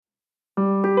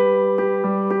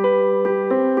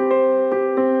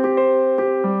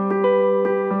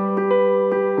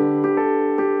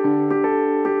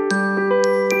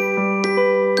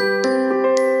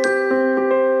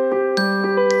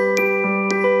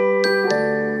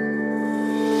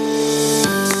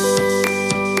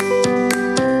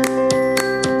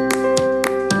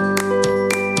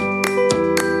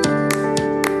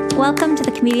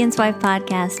Comedian's Wife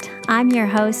podcast. I'm your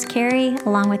host, Carrie,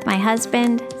 along with my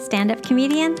husband, stand-up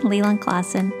comedian Leland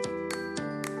Clausen.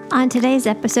 On today's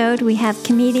episode, we have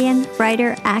comedian,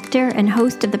 writer, actor, and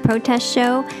host of the protest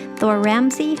show, Thor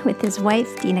Ramsey, with his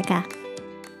wife, Dinika.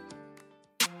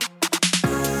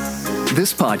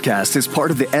 This podcast is part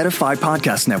of the Edify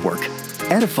Podcast Network.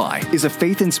 Edify is a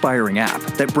faith-inspiring app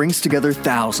that brings together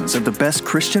thousands of the best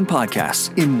Christian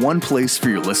podcasts in one place for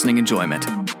your listening enjoyment.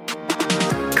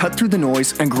 Cut through the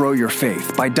noise and grow your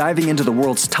faith by diving into the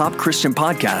world's top Christian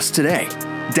podcasts today.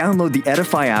 Download the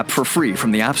Edify app for free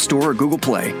from the App Store or Google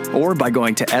Play, or by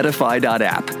going to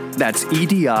edify.app. That's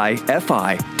EDIFI.app.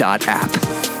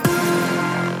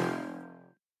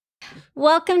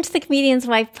 Welcome to the Comedian's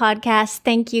Wife podcast.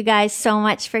 Thank you guys so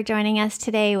much for joining us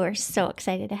today. We're so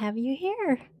excited to have you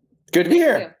here. Good to be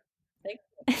here.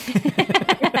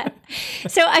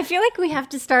 So I feel like we have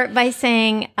to start by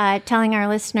telling our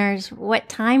listeners what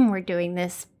time we're doing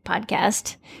this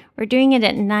podcast. We're doing it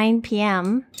at 9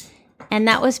 p.m., and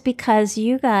that was because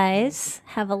you guys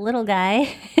have a little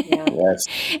guy. Yeah. Yes.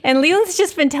 And Leland's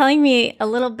just been telling me a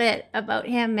little bit about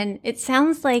him, and it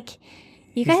sounds like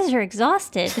you guys are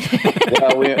exhausted.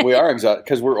 Well, we are exhausted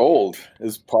because we're old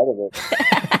is part of it.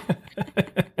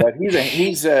 But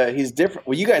he's different.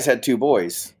 Well, you guys had two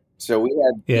boys, so we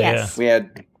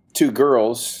had two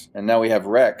girls, and now we have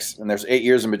Rex, and there's 8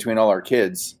 years in between all our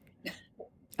kids,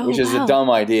 which is a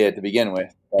dumb idea to begin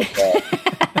with. But,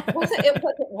 it wasn't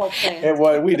well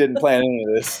planned. We didn't plan any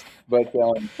of this. But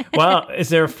wow, is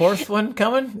there a fourth one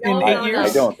coming in 8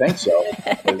 years? I don't think so.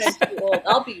 Well,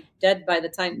 I'll be dead by the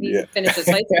time he finishes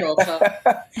high school. So.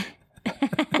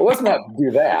 Well, let's not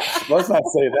do that. Let's not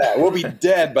say that. We'll be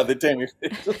dead by the time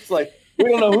it's just like we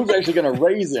don't know who's actually going to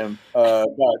raise him. But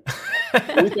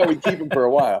we thought we'd keep him for a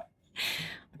while.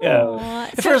 Yeah,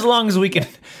 for as long as we can,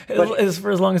 for as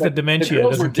long as the dementia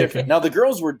doesn't kick in. Now the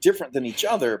girls were different than each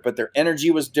other, but their energy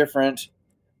was different.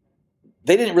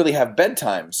 They didn't really have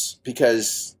bedtimes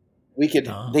because they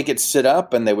could sit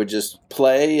up and they would just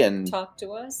play and talk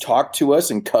to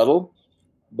us and cuddle.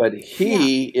 But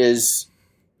he is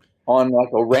on like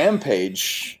a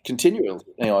rampage continually.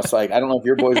 It's like I don't know if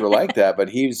your boys were like that, but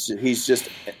he's just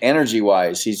energy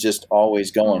wise, he's just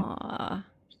always going.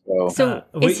 So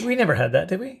we never had that,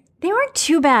 did we? They weren't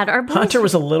too bad. Our boys, Hunter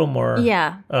was a little more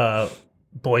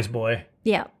boy's boy.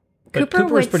 Yeah. But Cooper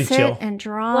was would pretty sit chill and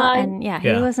draw, and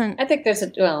he wasn't. I think there's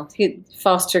he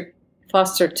foster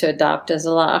to adopt is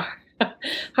a lot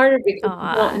harder because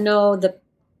you don't know the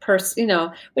person.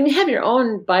 When you have your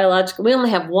own biological, we only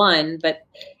have one, but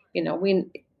we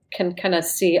can kind of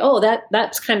see. Oh,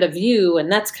 that's kind of you, and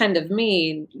that's kind of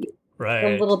me.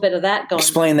 Right. A little bit of that going.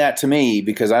 Explain that to me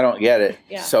because I don't get it.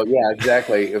 Yeah. So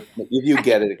exactly. If you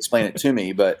get it, explain it to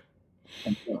me. But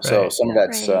so some of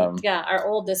that's our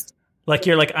oldest. Like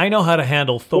you're like, I know how to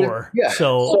handle Thor. Yeah.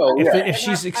 So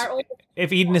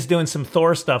if Eden is doing some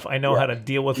Thor stuff, I know how to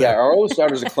deal with it. Yeah, our oldest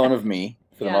daughter's a clone of me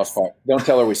for the most part. Don't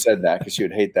tell her we said that because she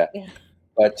would hate that. Yeah.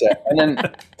 But and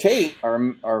then Kate, our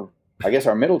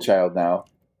middle child now,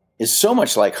 is so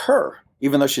much like her,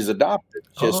 even though she's adopted.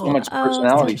 She has so much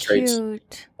personality traits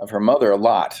of her mother. A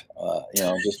lot,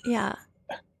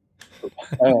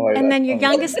 And then your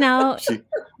youngest now. I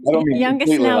don't mean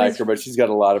completely like her, but she's got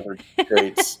a lot of her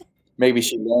traits. Maybe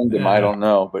she learned them, I don't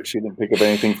know, but she didn't pick up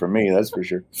anything from me, that's for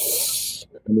sure.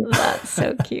 That's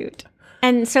so cute.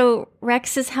 And so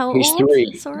Rex is how old? He's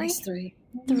 3. Sorry? He's 3.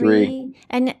 3.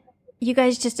 And you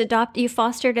guys just you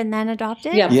fostered and then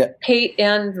adopted? Yeah. Kate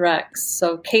and Rex.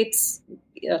 So Kate's,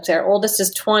 our oldest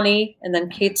is 20, and then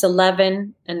Kate's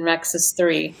 11, and Rex is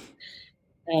 3.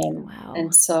 Wow.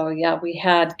 And so, we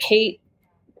had Kate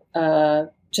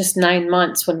just 9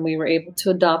 months when we were able to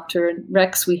adopt her. And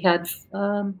Rex we had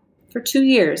for 2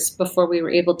 years before we were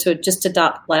able to just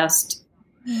adopt last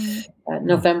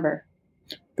November.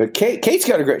 But Kate's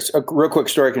got a real quick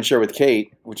story I can share with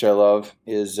Kate, which I love.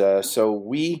 Is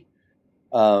we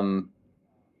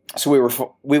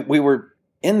were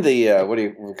in the what do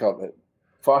you call it,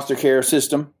 foster care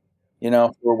system. We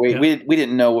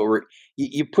didn't know what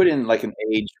you put in like an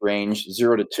age range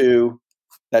 0 to 2,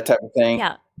 that type of thing.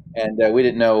 Yeah. And we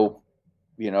didn't know,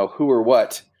 who or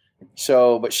what.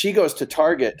 So, but she goes to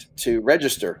Target to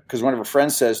register because one of her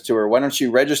friends says to her, "Why don't you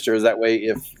register? That way,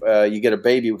 if you get a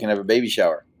baby, we can have a baby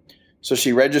shower." So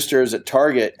she registers at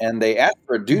Target, and they ask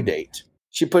for a due date.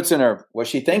 She puts in what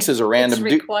she thinks is a random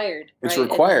due. It's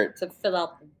required to fill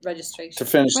out the registration to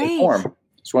finish the form.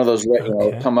 It's one of those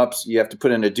come ups. You have to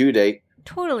put in a due date.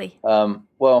 Totally.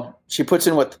 Well, she puts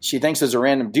in what she thinks is a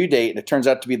random due date, and it turns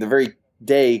out to be the very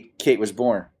day Kate was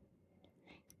born.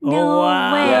 No way.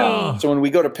 Yeah. So when we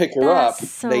go to pick her up,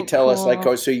 so they tell us like,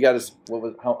 cool. oh, so you got to,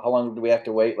 how long do we have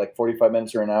to wait? Like 45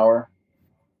 minutes or an hour?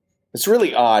 It's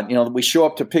really odd. You know, we show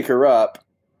up to pick her up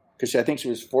because I think she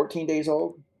was 14 days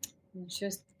old. She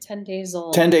was 10 days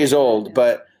old. 10 days old. Yeah.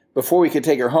 But before we could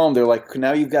take her home, they're like,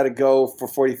 now you've got to go for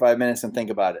 45 minutes and think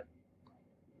about it.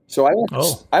 So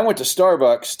I went to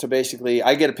Starbucks to basically,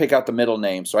 I get to pick out the middle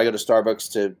name. So I go to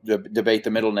Starbucks to debate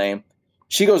the middle name.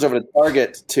 She goes over to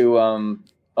Target to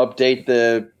update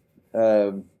the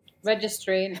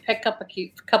registry and pick up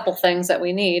a couple things that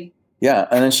we need. Yeah,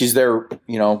 and then she's there,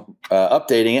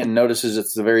 updating it and notices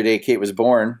it's the very day Kate was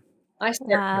born. I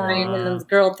start crying, and the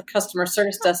girl at the customer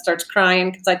service desk starts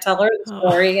crying because I tell her the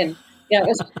story, and yeah, it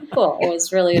was cool. It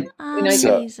was really,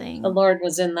 amazing. The Lord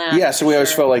was in that. Yeah, so we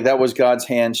always felt like that was God's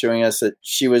hand showing us that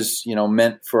she was,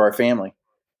 meant for our family.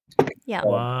 Yeah.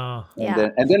 Wow.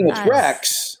 And then with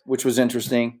Rex, which was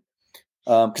interesting,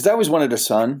 because I always wanted a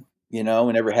son, we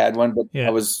never had one, but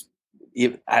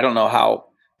I don't know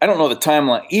the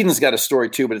timeline. Eden's got a story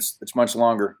too, but it's much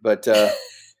longer. But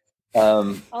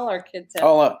all our kids have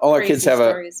all our kids have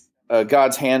stories. a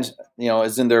God's hand,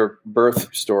 is in their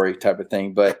birth story type of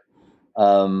thing. But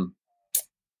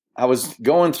I was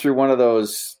going through one of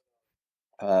those.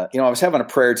 I was having a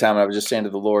prayer time, and I was just saying to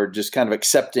the Lord, just kind of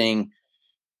accepting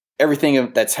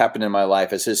everything that's happened in my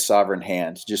life as His sovereign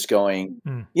hand. Just going,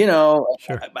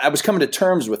 Sure. I was coming to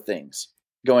terms with things.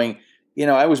 Going.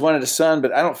 I always wanted a son,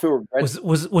 but I don't feel regret.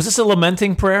 Was this a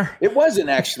lamenting prayer? It wasn't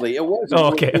actually. It wasn't.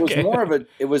 Oh, okay. It was more of a.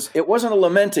 It wasn't a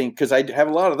lamenting because I have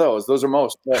a lot of those. Those are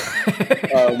most. But,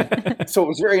 so it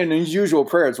was very an unusual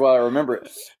prayer. It's why I remember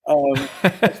it.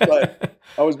 But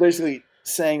I was basically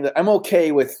saying that I'm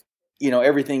okay with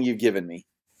everything you've given me,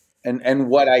 and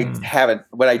what I haven't,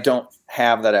 what I don't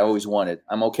have that I always wanted.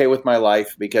 I'm okay with my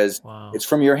life because it's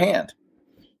from your hand.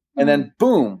 And then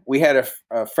boom, we had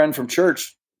a friend from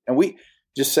church. And we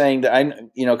just saying that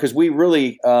because we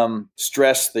really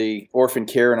stress the orphan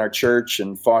care in our church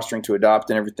and fostering to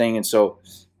adopt and everything. And so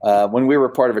when we were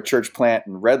part of a church plant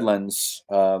in Redlands,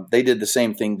 they did the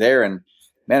same thing there. And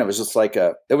man, it was just like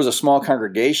it was a small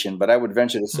congregation, but I would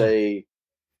venture to say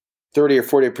 30 or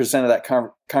 40% of that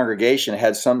congregation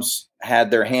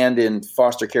had their hand in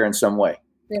foster care in some way.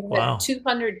 We had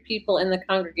 200 people in the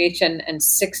congregation and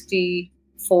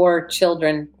 64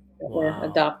 children were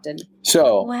adopted.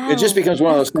 So it just becomes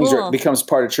one of those things that becomes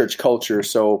part of church culture.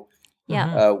 So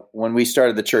when we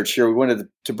started the church here, we wanted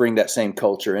to bring that same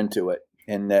culture into it.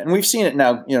 And we've seen it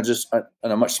now, just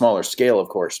on a much smaller scale, of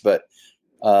course. But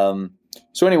so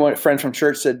anyway, a friend from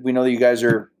church said, we know that you guys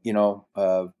are,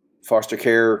 foster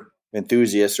care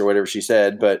enthusiasts or whatever she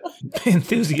said, but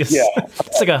enthusiasts. Yeah.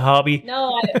 It's like a hobby.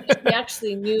 No, we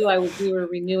actually knew we were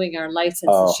renewing our license.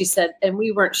 And she said, and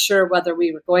we weren't sure whether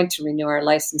we were going to renew our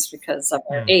license because of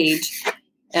our age.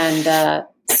 And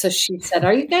so she said,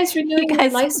 are you guys renewing your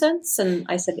license? And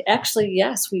I said, actually,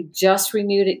 yes, we just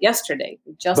renewed it yesterday.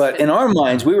 But in our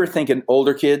minds, we were thinking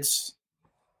older kids.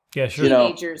 Yeah, sure.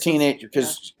 Teenagers,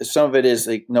 because some of it is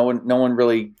like no one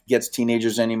really gets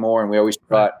teenagers anymore, and we always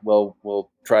thought, well, we'll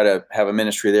try to have a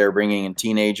ministry there, bringing in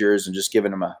teenagers and just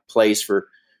giving them a place for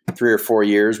 3 or 4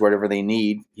 years, whatever they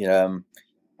need.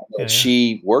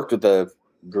 She worked with a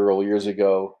girl years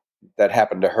ago that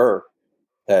happened to her.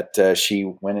 That she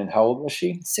went in. How old was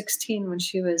she? 16 when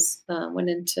she was went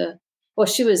into. Well,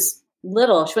 she was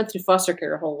little. She went through foster care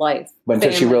her whole life. But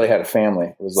until she really had a family,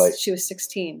 it was like she was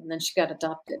 16, and then she got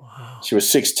adopted. Wow. She was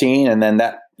 16, and then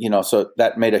that so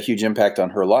that made a huge impact on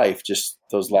her life. Just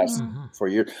those last 4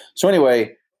 years. So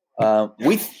anyway,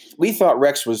 we thought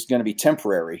Rex was going to be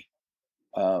temporary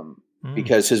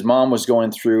because his mom was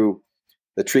going through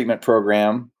the treatment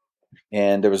program,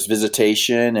 and there was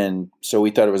visitation, and so we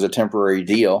thought it was a temporary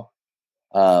deal,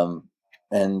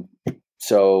 and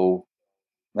so.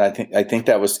 I think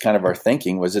that was kind of our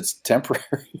thinking was it's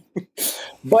temporary,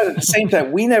 but at the same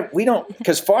time we don't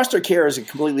because foster care is a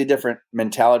completely different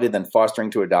mentality than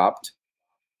fostering to adopt.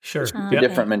 Sure, it's a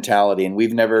different mentality, and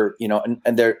we've never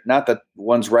and they're not that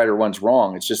one's right or one's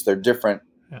wrong. It's just they're different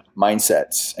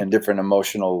mindsets and different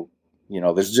emotional.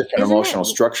 There's different emotional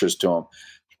structures to them.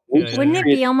 Wouldn't it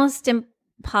be almost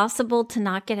impossible to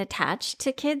not get attached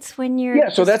to kids when you're? Yeah,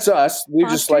 so that's us. We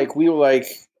were like,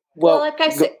 well, like I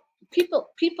said.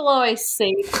 People always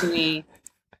say to me,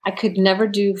 I could never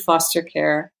do foster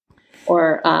care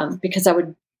or because I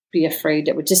would be afraid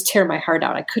it would just tear my heart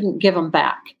out. I couldn't give them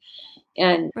back.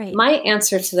 And my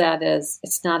answer to that is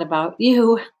it's not about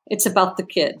you. It's about the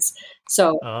kids.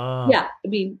 So, I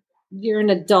mean, you're an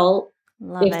adult.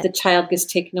 If the child gets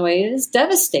taken away, it is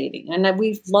devastating. And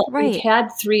we've had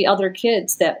 3 other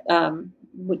kids that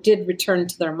did return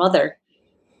to their mother.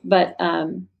 But,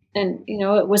 and,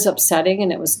 it was upsetting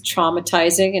and it was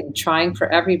traumatizing and trying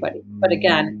for everybody. But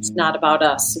again, it's not about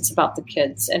us. It's about the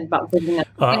kids and about giving them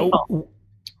home.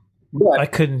 I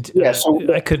couldn't.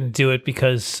 I couldn't do it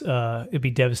because it'd be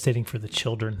devastating for the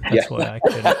children. That's why I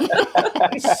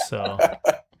couldn't. So.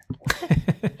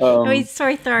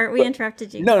 Sorry, Thor. We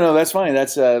interrupted you. No, that's fine.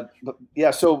 That's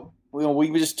So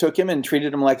we just took him and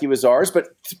treated him like he was ours. But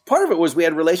part of it was we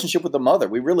had a relationship with the mother.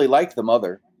 We really liked the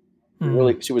mother.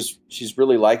 She's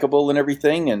really likable and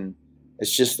everything. And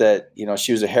it's just that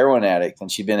she was a heroin addict,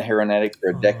 and she'd been a heroin addict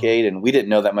for a decade, and we didn't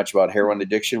know that much about heroin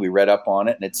addiction. We read up on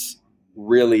it, and it's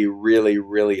really, really,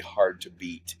 really hard to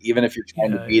beat. Even if you're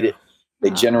trying to beat it, they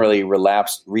generally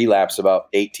relapse about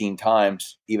 18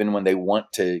 times, even when they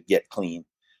want to get clean.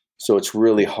 So it's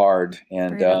really hard.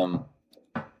 And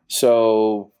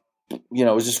so, it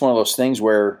was just one of those things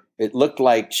where it looked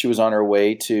like she was on her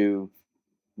way to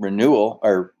renewal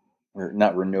or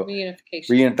not renewal.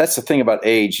 Reunification. That's the thing about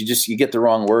age. You get the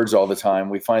wrong words all the time.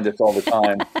 We find this all the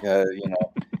time.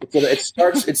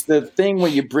 It's the thing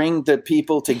when you bring the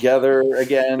people together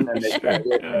again, and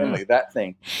like that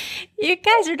thing. You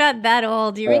guys are not that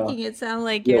old. You're making it sound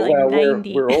like you're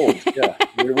 90. We're old. Yeah,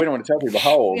 we don't want to tell people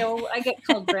how old. I get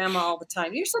called grandma all the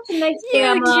time. You're such a nice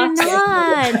grandma. You do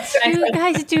not. You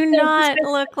guys do not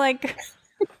look like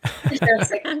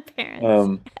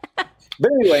grandparents.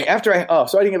 But anyway, after I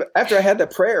had the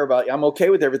prayer about I'm okay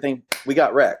with everything, we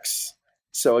got Rex.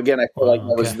 So again, I feel like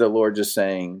that was the Lord just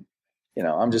saying,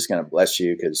 I'm just going to bless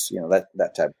you because,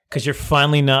 that type. Because you're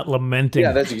finally not lamenting.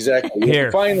 Yeah, that's exactly.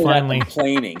 You're finally not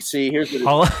complaining. See, here's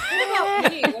what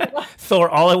Thor,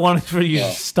 all I wanted for you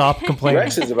is stop complaining.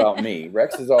 Rex is about me.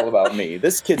 Rex is all about me.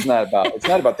 This kid's it's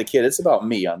not about the kid. It's about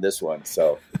me on this one.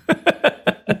 So.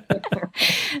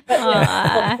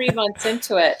 But 3 months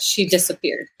into it, she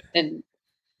disappeared. And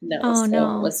it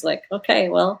was like, okay,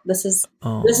 well, this is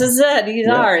it. He's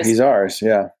ours. He's ours.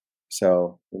 Yeah.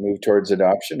 So we moved towards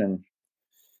adoption, and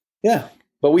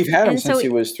but we've had him since he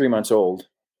was 3 months old.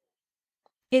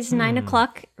 Is 9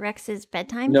 o'clock Rex's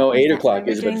bedtime? No, 8 o'clock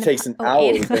is, but it takes an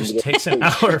hour. It takes an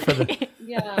hour for the.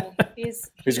 Yeah,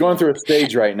 he's going through a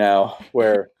stage right now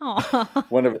where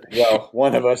one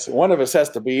of us has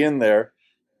to be in there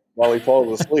while he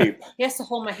falls asleep. He has to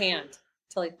hold my hand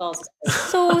till he falls asleep.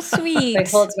 So sweet. He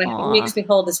makes me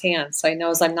hold his hand, so he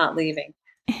knows I'm not leaving.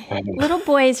 Little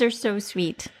boys are so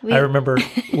sweet. I remember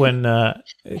when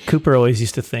Cooper always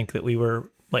used to think that we were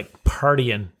like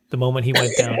partying the moment he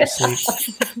went down to sleep.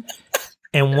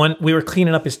 And when we were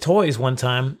cleaning up his toys one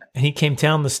time, and he came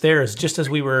down the stairs just as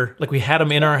we were like, we had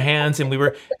him in our hands, and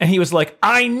he was like,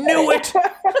 "I knew it."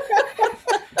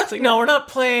 It's like, no, we're not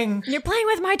playing. You're playing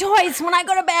with my toys when I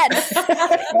go to bed.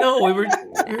 No, we were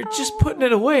just putting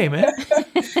it away, man.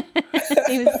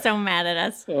 He was so mad at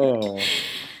us.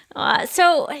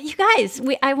 So you guys,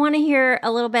 I want to hear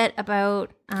a little bit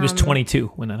about. He was 22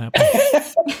 when that happened.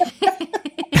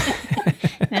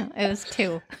 No, it was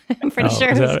 2. I'm pretty sure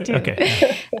it was 2.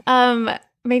 Okay.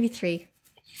 Maybe 3.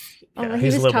 Yeah, he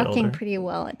was talking pretty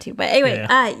well at 2. But anyway,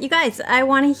 you guys, I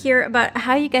want to hear about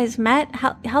how you guys met.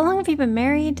 How long have you been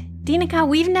married? Dinika,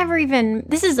 we've never even.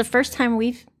 This is the first time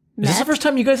we've met. Is this the first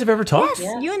time you guys have ever talked?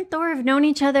 Yes, you and Thor have known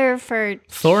each other for.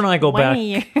 Thor and I go back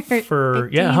for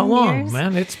how long, years?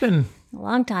 Man? It's been a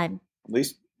long time. At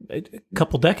least a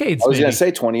couple decades. I was going to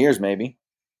say 20 years, maybe.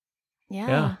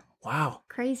 Yeah. Wow.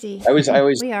 Crazy. I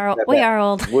always. We are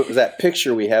old. What was that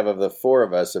picture we have of the 4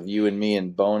 of us, of you and me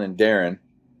and Bone and Darren?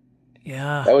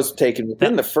 Yeah. That was taken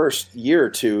within the first year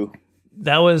or 2.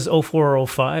 That was 04 or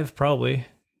 05, probably.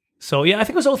 So, yeah, I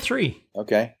think it was 03.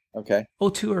 Okay.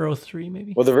 02 or 03,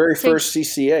 maybe. Well, the very first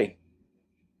CCA.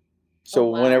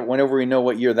 So whenever we know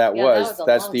what year that was,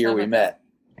 that's the year we met.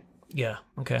 Yeah.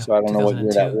 Okay. So I don't know what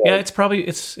year that was.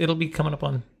 Yeah, it'll be coming up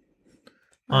on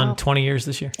 20 years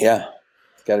this year. Yeah.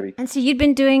 It's got to be. And so you'd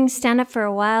been doing stand up for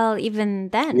a while even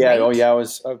then. Yeah. Right? Oh yeah. I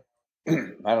was, I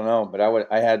don't know, but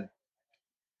I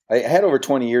had over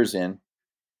 20 years in,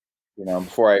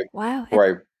 before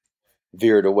I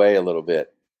veered away a little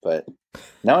bit, but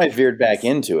now I veered back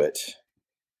into it,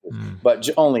 but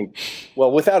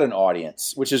without an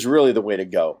audience, which is really the way to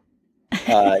go.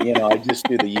 I just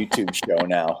do the YouTube show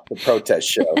now, the protest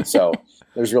show. So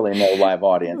there's really no live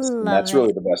audience. And that's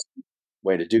really the best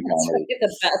way to do comedy.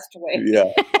 The best way.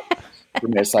 Yeah. For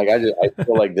me, it's like, I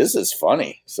feel like this is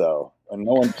funny. So, and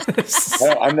no one,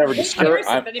 I'm never discouraged.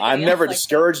 I'm never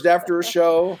discouraged after a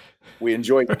show. We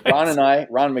enjoy Ron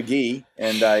McGee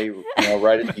and I,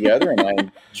 write it together, and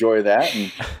I enjoy that.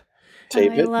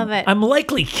 tape it. I love it. I'm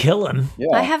likely killing. Yeah,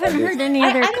 I haven't heard any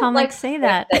other comics say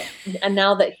that. And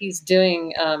now that he's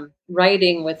doing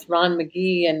writing with Ron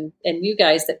McGee and you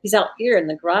guys, that he's out here in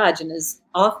the garage in his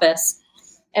office,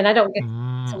 and I don't get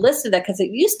to listen to that because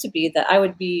it used to be that I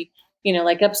would be,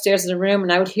 like upstairs in the room,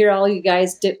 and I would hear all you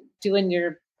guys doing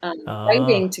your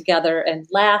writing together and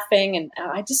laughing, and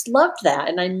I just loved that,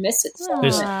 and I miss it so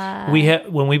much.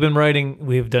 When we've been writing,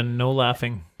 we've done no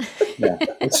laughing. Yeah,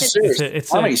 it's serious.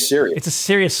 It's a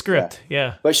serious script.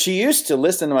 Yeah. But she used to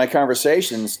listen to my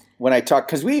conversations when I talk,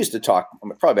 because we used to talk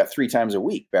probably about 3 times a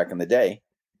week back in the day,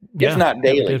 if not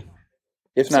daily.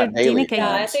 If not daily.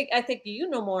 Yeah, I think you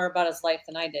know more about his life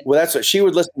than I did. Well, that's what she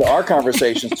would listen to our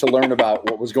conversations to learn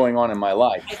about what was going on in my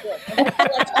life. I did. And I'd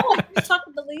be like, oh, you're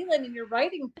talking to Leland and you're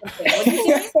writing something. What are you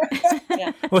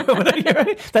doing?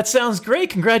 Yeah. That sounds great.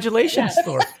 Congratulations,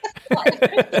 Thor.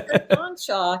 Don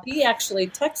Shaw, he actually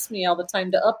texts me all the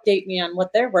time to update me on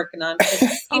what they're working on.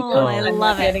 I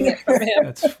love it. From him.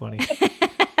 That's funny.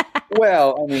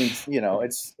 Well, I mean,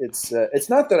 it's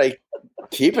not that I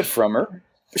keep it from her.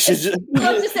 She's just,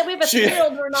 just that we have a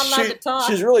 3-year-old, we're not allowed to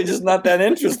talk. She's really just not that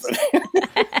interested.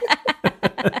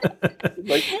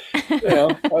 Like,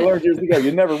 I learned years ago,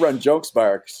 you never run jokes by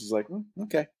her. She's like,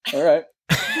 okay, all right.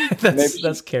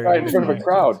 that's Carrie. Right in front of a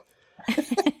crowd.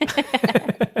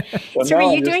 So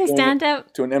were you doing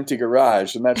stand-up? To an empty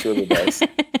garage, and that's really nice.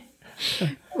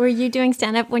 Were you doing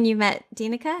stand-up when you met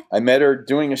Dinica? I met her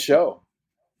doing a show.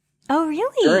 Oh,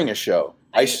 really? During a show.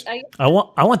 I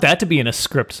want that to be in a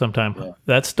script sometime. Yeah.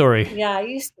 That story. Yeah, I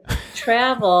used to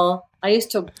travel. I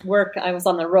used to work. I was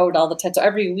on the road all the time. So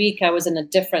every week I was in a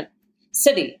different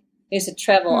city. I used to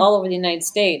travel all over the United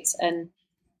States. And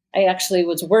I actually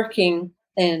was working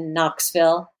in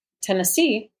Knoxville,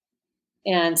 Tennessee,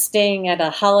 and staying at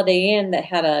a Holiday Inn that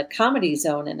had a Comedy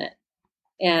Zone in it.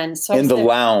 And so in the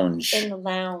lounge. In the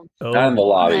lounge. Oh, not in the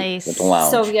lobby, nice. But the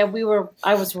lounge. So yeah,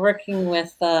 I was working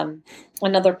with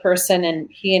another person, and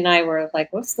he and I were like,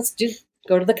 let's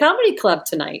go to the comedy club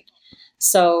tonight.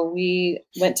 So we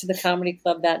went to the comedy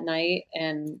club that night,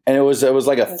 and it was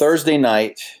like a Thursday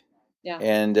night. Yeah.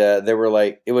 And they were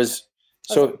like, it was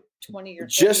so 20 or 30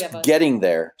 just of us. getting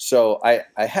there. So I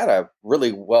had a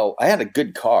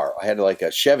good car. I had like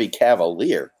a Chevy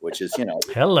Cavalier, which is,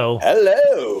 Hello.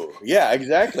 Yeah,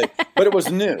 exactly. But it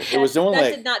was new. It was only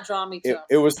that did not draw me to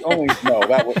it was only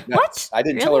what? I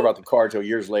didn't tell her about the car until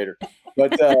years later.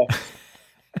 But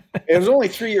it was only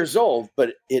 3 years old,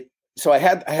 but so I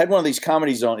had one of these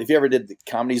Comedy Zone. If you ever did the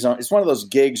Comedy Zone, it's one of those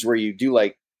gigs where you do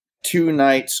like 2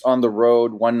 nights on the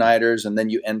road, one-nighters, and then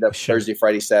you end up Thursday,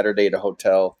 Friday, Saturday at a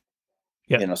hotel.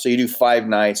 Yep. So you do 5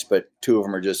 nights, but 2 of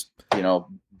them are just,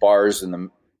 bars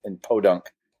in Podunk.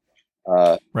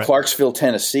 Right. Clarksville,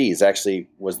 Tennessee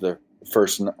was the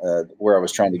first where I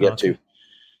was trying to get to.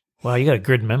 Wow, you got a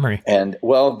good memory. And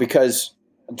because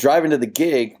driving to the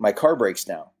gig, my car breaks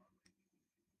down.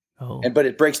 Oh. But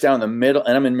it breaks down in the middle,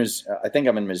 and I think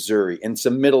I'm in Missouri. And it's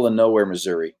the middle of nowhere,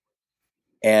 Missouri.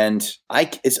 And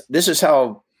this is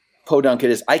how podunk it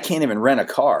is. I can't even rent a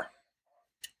car.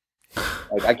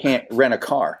 Like, I can't rent a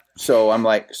car. So I'm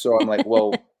like,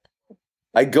 well,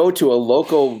 I go to a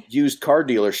local used car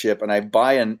dealership and I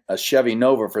buy a Chevy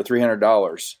Nova for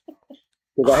 $300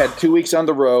 because I had 2 weeks on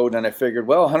the road, and I figured,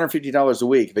 well, $150 a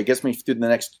week. If it gets me through the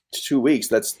next 2 weeks,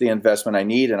 that's the investment I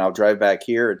need, and I'll drive back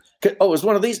here. It was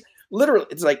one of these. Literally,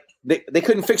 it's like they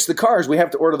couldn't fix the cars. We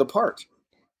have to order the part.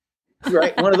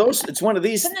 Right, one of those. It's one of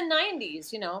these. In the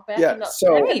 90s, back in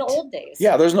the old days.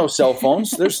 Yeah, there's no cell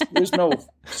phones. There's no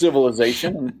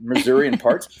civilization in Missouri and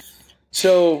parts.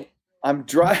 So I'm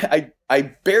I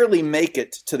barely make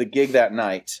it to the gig that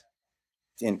night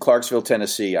in Clarksville,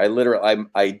 Tennessee. I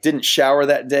didn't shower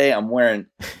that day. I'm wearing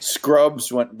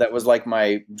scrubs. That was like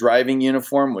my driving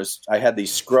uniform. I had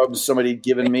these scrubs somebody had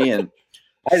given me, and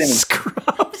I didn't.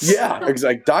 Scrubs. Yeah, it's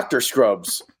like doctor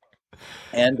scrubs.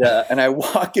 And I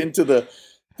walk into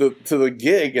the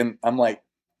gig, and I'm like,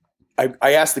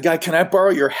 I asked the guy, "Can I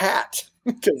borrow your hat?"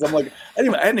 Because I'm like, I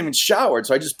hadn't even showered,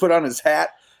 so I just put on his hat,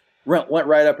 went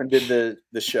right up and did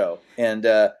the show. And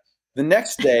the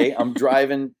next day, I'm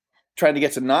driving, trying to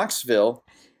get to Knoxville,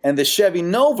 and the Chevy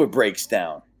Nova breaks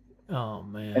down. Oh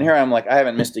man! And here I'm like, I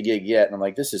haven't missed a gig yet, and I'm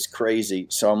like, this is crazy.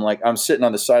 So I'm sitting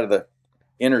on the side of the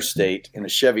interstate in a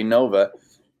Chevy Nova.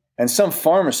 And some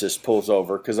pharmacist pulls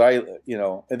over because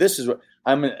this is what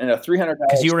I'm in a $300.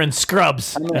 Because you were in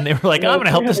scrubs, and they were like, "I'm going to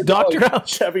help this doctor out."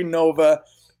 Chevy Nova,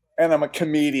 and I'm a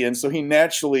comedian, so he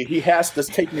has to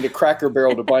take me to Cracker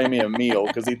Barrel to buy me a meal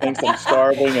because he thinks I'm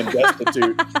starving and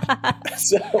destitute.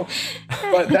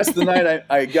 But that's the night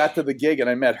I got to the gig, and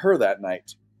I met her that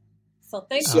night. So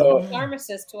thanks to the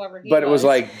pharmacist, whoever he was. But it was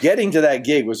like getting to that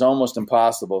gig was almost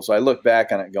impossible. So I look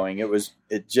back on it going,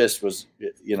 it just was,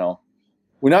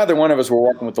 neither one of us were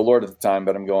walking with the Lord at the time,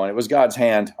 but I'm going, it was God's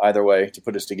hand either way to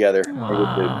put us together or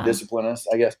to discipline us,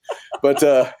 I guess. But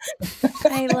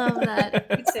I love that.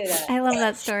 You could say that. I love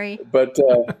that story. But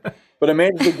I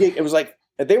made the gig. It was like,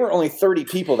 they were only 30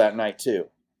 people that night too.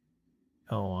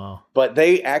 Oh, wow. But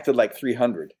they acted like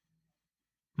 300.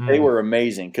 They were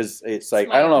amazing because it's like,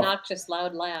 I don't know. Obnoxious,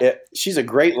 loud laugh. She's a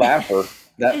great laugher.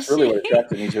 That's really what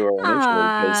attracted me to her initially,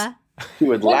 because she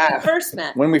would laugh.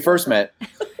 When we first met,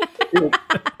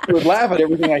 she would laugh at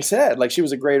everything I said. Like, she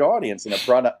was a great audience, and it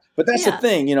brought up. But that's the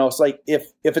thing, it's like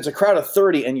if it's a crowd of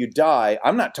 30 and you die,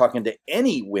 I'm not talking to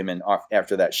any women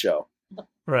after that show.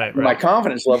 Right. My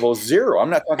confidence level is 0.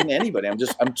 I'm not talking to anybody. I'm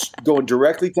going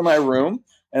directly to my room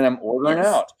and I'm ordering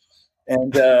out.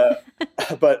 And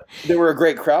but they were a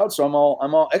great crowd, so I'm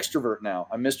all extrovert now.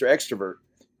 I'm Mr. Extrovert.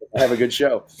 I have a good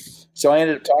show, so I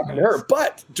ended up talking to her.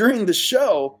 But during the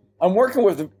show, I'm working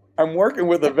with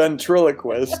a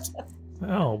ventriloquist.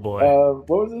 Oh boy, what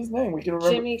was his name? We can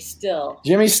remember. Jimmy Still.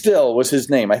 Jimmy Still was his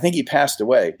name. I think he passed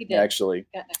away. He did. Actually.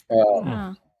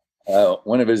 One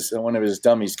of his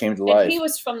dummies came to life. And he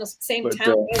was from the same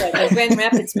town, like Grand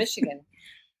Rapids, Michigan.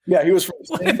 Yeah, he was from.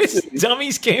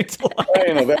 Dummies came to life.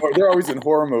 I know they're always in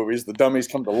horror movies. The dummies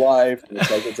come to life. And it's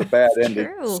like it's a bad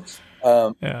ending.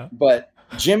 True. But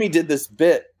Jimmy did this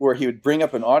bit where he would bring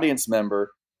up an audience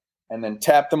member and then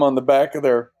tap them on the back of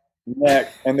their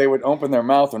neck, and they would open their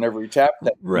mouth whenever he tapped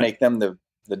them, to make them the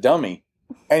dummy.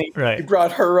 And he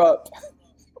brought her up.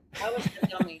 I was the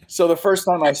dummy. So the first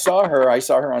time I saw her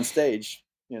on stage.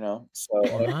 So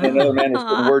another man was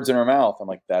putting words in her mouth. I'm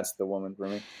like, that's the woman for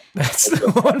me. That's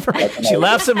the one for me. She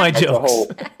laughs at my jokes.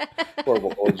 That's a whole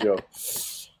horrible old joke.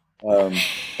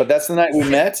 But that's the night we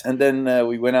met, and then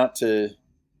we went out to.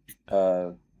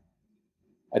 I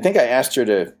think I asked her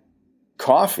to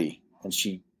coffee, and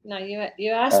she. No, you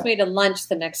asked me to lunch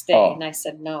the next day, and I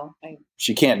said no.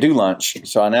 She can't do lunch,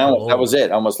 so now that was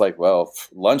it. I was like, well,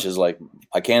 lunch is like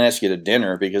I can't ask you to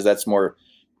dinner because that's more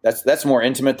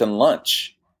intimate than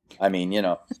lunch. I mean,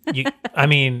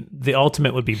 the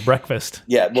ultimate would be breakfast.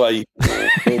 Yeah, well,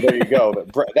 there you go.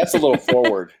 But that's a little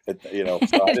forward, so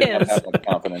I didn't have that much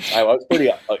confidence. I was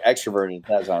pretty extroverted at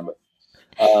that time,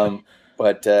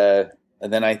 but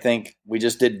and then I think we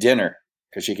just did dinner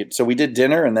because she could. So we did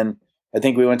dinner, and then I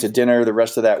think we went to dinner the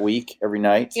rest of that week every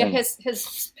night. Yeah,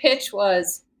 his pitch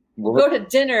was we'll go to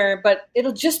dinner, but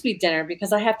it'll just be dinner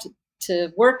because I have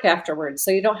to work afterwards, so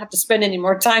you don't have to spend any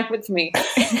more time with me. So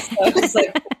it's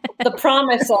like the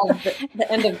promise of the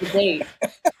end of the date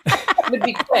would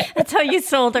be quick. That's how you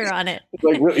sold her on it. It's,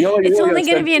 like, it's only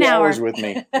going to be an hour with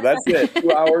me. That's it.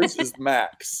 2 hours is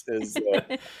max.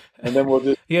 And then we'll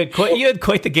just you had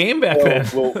quite the game back then.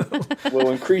 We'll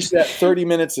increase that 30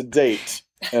 minutes a date,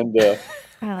 and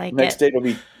next date will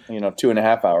be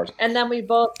 2.5 hours. And then we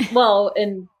both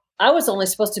and I was only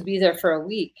supposed to be there for a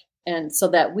week. And so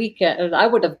that weekend, I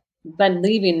would have been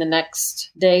leaving the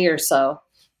next day or so.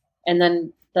 And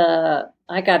then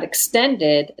I got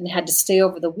extended and had to stay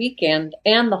over the weekend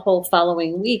and the whole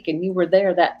following week. And you were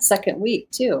there that second week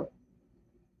too.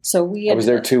 So I was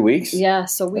there 2 weeks? Yeah.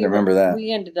 So I remember that.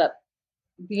 We ended up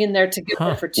being there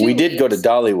together for 2 weeks. We did go to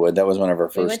Dollywood. That was one of our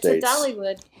first dates. We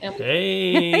went to Dollywood. And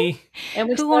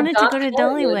we Who wanted to go to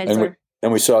Dollywood?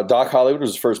 And we saw Doc Hollywood. It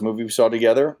was the first movie we saw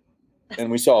together. And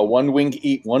we saw a one-winged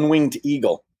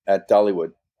eagle at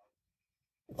Dollywood.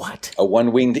 What? A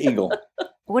one-winged eagle.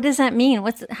 What does that mean?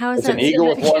 How is that? It's an eagle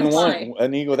with one wing.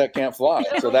 An eagle that can't fly.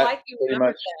 So that pretty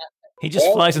much. He just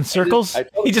flies in circles.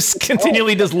 He just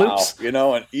continually does loops.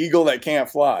 An eagle that can't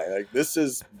fly. Like, this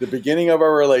is the beginning of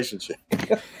our relationship.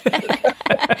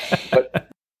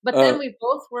 But then we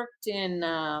both worked in.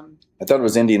 I thought it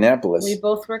was Indianapolis. We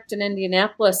both worked in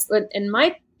Indianapolis, and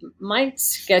my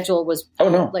schedule was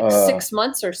 6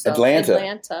 months or so.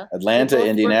 Atlanta,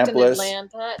 Indianapolis.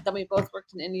 Atlanta. Then we both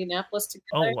worked in Indianapolis together.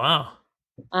 Oh wow!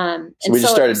 So we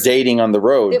just started dating on the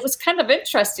road. It was kind of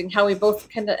interesting how we both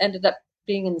kind of ended up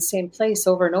being in the same place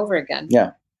over and over again.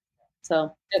 Yeah.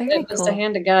 So it was the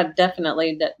hand of God,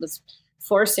 definitely, that was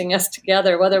forcing us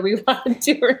together, whether we wanted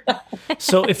to or not.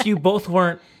 So if you both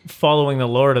weren't following the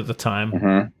Lord at the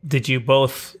time, did you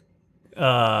both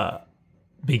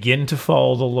begin to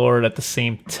follow the Lord at the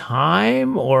same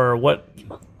time, or what?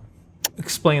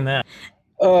 Explain that.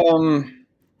 Well,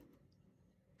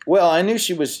 I knew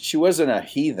she wasn't a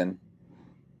heathen.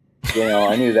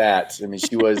 I knew that. I mean,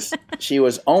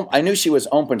 I knew she was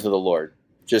open to the Lord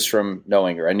just from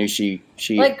knowing her. I knew she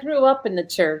grew up in the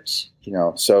church.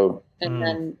 So. And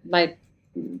then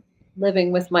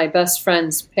living with my best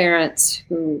friend's parents,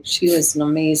 she was an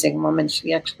amazing woman.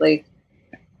 She actually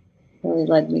really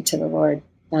led me to the Lord.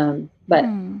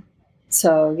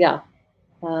 So yeah,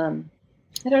 I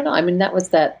don't know. I mean, that was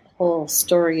that whole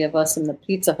story of us in the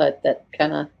Pizza Hut that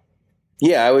kind of.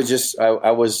 Yeah, I was just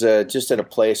at a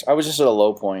place. I was just at a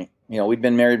low point. We'd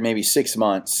been married maybe 6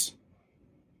 months,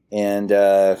 and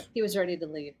he was ready to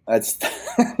leave. That's.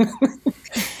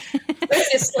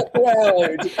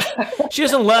 She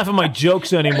doesn't laugh at my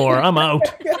jokes anymore. I'm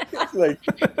out.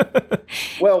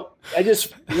 Well,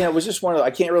 it was just one of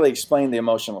I can't really explain the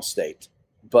emotional state,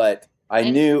 but I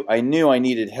knew I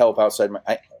needed help outside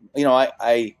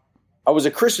I was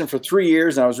a Christian for 3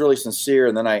 years, and I was really sincere,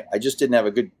 and then I just didn't have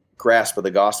a good grasp of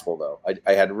the gospel, though.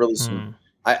 I had really so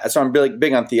I'm really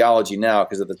big on theology now,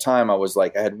 because at the time I was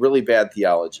like, I had really bad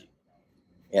theology,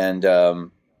 and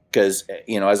because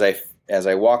as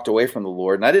I walked away from the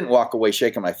Lord, and I didn't walk away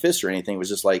shaking my fist or anything. It was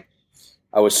just like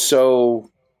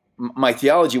my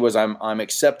theology was I'm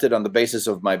accepted on the basis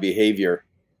of my behavior.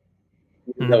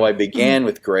 Even though I began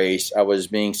with grace, I was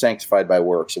being sanctified by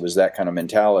works. It was that kind of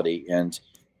mentality. And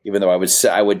even though I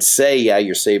would say, yeah,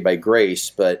 you're saved by grace,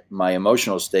 but my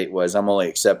emotional state was I'm only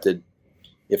accepted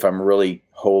if I'm really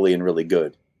holy and really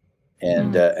good.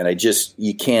 And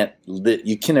you can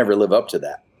never live up to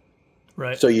that.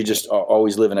 Right. So you just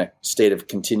always live in a state of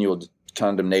continual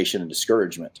condemnation and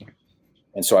discouragement.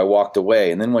 And so I walked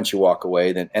away. And then once you walk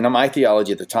away, and my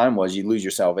theology at the time was you lose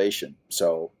your salvation.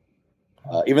 So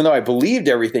even though I believed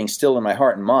everything still in my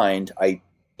heart and mind, I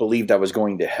believed I was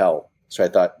going to hell. So I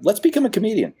thought, let's become a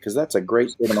comedian, because that's a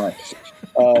great state of mind.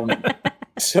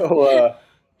 So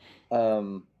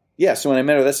when I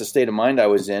met her, that's the state of mind I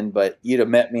was in. But you'd have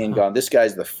met me and gone, this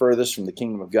guy's the furthest from the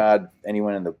kingdom of God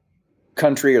anyone in the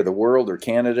country or the world or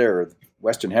Canada or the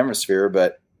Western Hemisphere.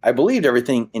 But I believed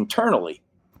everything internally,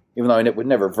 even though I would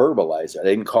never verbalize it. I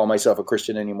didn't call myself a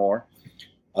Christian anymore.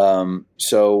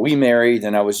 So we married,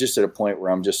 and I was just at a point where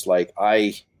I'm just like,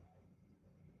 I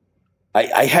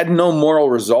had no moral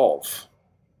resolve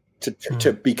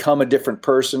to become a different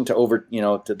person, to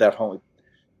that whole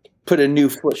put a new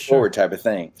foot forward type of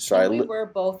thing. So we were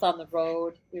both on the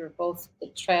road. We were both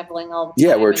traveling all the time.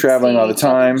 Yeah, we were traveling all the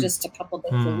time. Just a couple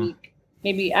days a week.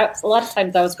 Maybe a lot of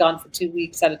times I was gone for 2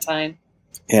 weeks at a time.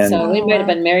 And so we might have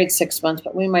been married 6 months,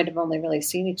 but we might have only really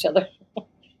seen each other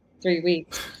 3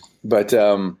 weeks. But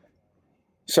and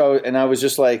I was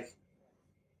just like,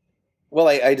 well,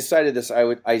 I decided this.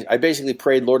 I basically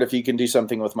prayed, Lord, if you can do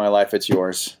something with my life, it's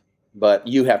yours. But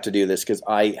you have to do this, because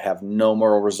I have no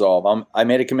moral resolve. I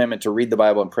made a commitment to read the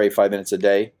Bible and pray 5 minutes a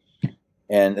day.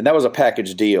 And that was a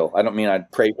package deal. I don't mean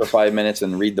I'd pray for 5 minutes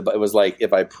and read it was like,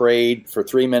 if I prayed for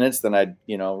 3 minutes, then I'd,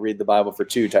 read the Bible for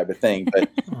 2 type of thing.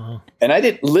 But, and I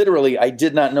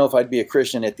did not know if I'd be a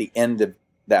Christian at the end of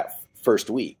that first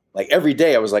week. Like every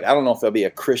day I was like, I don't know if I'll be a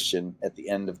Christian at the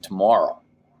end of tomorrow,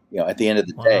 at the end of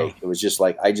the day. It was just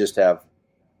like, I just have,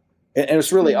 and it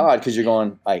was really odd, because you're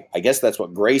going, I guess that's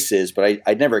what grace is, but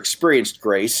I'd never experienced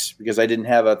grace because I didn't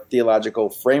have a theological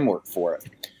framework for it.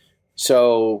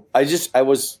 So I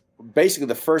was basically,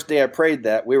 the first day I prayed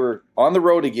that, we were on the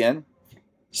road again,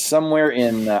 somewhere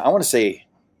in, I want to say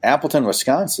Appleton,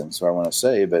 Wisconsin. So I want to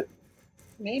say, but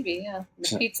maybe, yeah.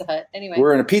 The Pizza Hut. Anyway,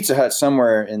 we're in a Pizza Hut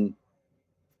somewhere in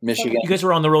Michigan. You guys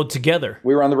were on the road together.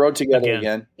 We were on the road together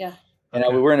again. Yeah. And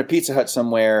we were in a Pizza Hut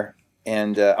somewhere,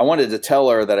 and I wanted to tell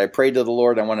her that I prayed to the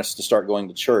Lord. I want us to start going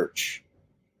to church.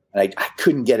 And I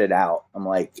couldn't get it out. I'm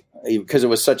like, because it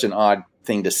was such an odd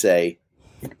thing to say.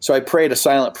 So I prayed a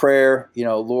silent prayer,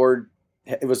 Lord.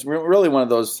 It was really one of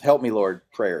those "Help me, Lord"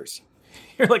 prayers.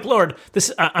 You're like, Lord,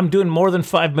 I'm doing more than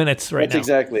 5 minutes right now. That's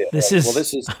exactly it. This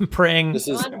is. I'm praying. This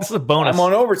is a bonus. I'm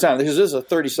on overtime. This is a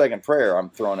 30-second prayer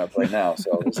I'm throwing up right now.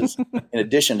 So this is in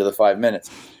addition to the 5 minutes.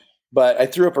 But I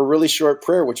threw up a really short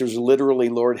prayer, which was literally,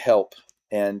 Lord, help.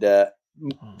 And as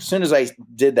soon as I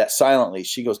did that silently,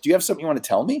 she goes, do you have something you want to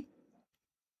tell me?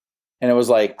 And it was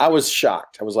like, I was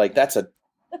shocked. I was like,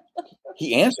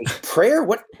 he answered prayer?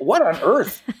 What on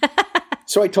earth?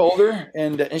 So I told her,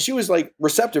 and she was like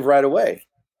receptive right away.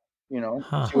 She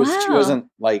wasn't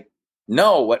like,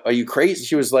 no, what, are you crazy?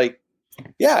 She was like,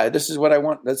 yeah, this is what I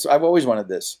want. I've always wanted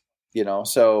this,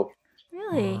 so.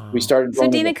 Really? We started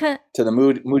going to the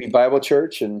Moody Bible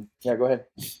Church, and yeah, go ahead.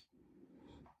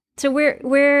 So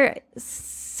where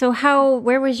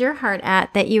was your heart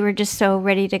at that you were just so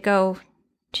ready to go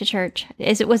to church?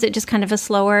 Was it just kind of a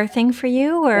slower thing for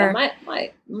you, or? Yeah,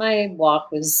 my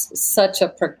walk was such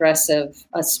a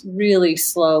really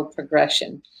slow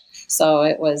progression. So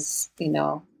it was,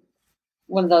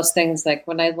 one of those things like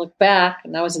when I look back,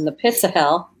 and I was in the pits of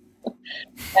hell,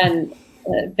 and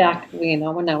back,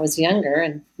 when I was younger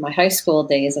and my high school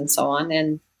days and so on.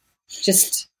 And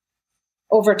just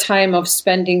over time of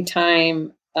spending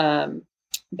time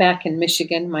back in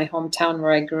Michigan, my hometown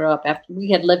where I grew up, after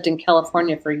we had lived in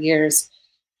California for years.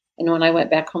 And when I went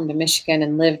back home to Michigan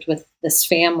and lived with this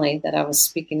family that I was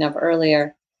speaking of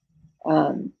earlier,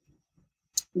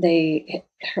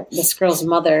 this girl's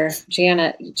mother,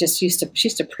 Janet, she used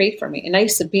to pray for me. And I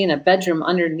used to be in a bedroom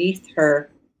underneath her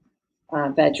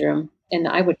bedroom, and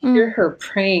I would hear her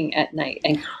praying at night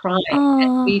and crying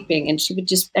and weeping. And she would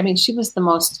she was the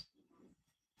most,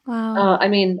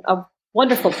 a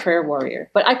wonderful prayer warrior.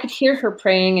 But I could hear her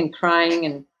praying and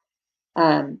crying.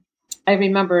 And I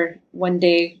remember one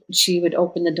day she would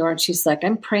open the door and she's like,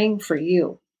 "I'm praying for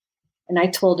you." And I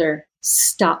told her,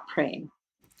 "Stop praying."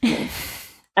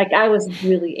 Like, I was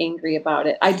really angry about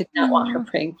it. I did not want her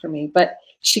praying for me, but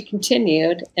she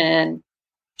continued, and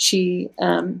she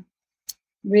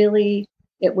really,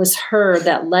 it was her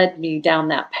that led me down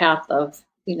that path of,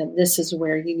 this is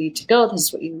where you need to go. This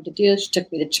is what you need to do. She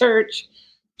took me to church.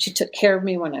 She took care of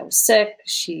me when I was sick.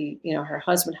 She, her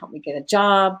husband helped me get a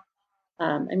job.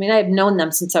 I have known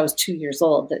them since I was 2 years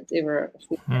old, that they were,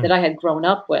 that I had grown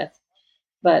up with.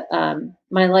 But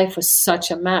my life was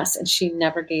such a mess, and she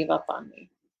never gave up on me.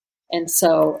 And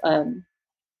so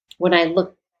when I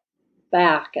look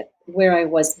back at where I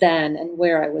was then and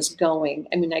where I was going,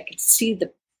 I could see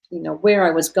where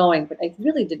I was going, but I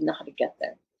really didn't know how to get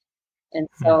there. And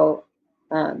so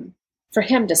for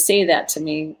him to say that to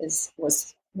me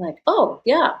was like, oh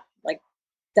yeah, like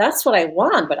that's what I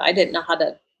want, but I didn't know how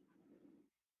do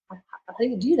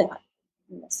you do that?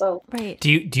 So right. Do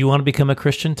you want to become a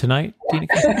Christian tonight?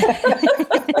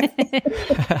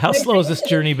 How slow has this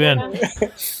journey been?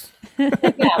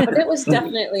 Yeah, but it was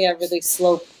definitely a really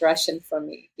slow progression for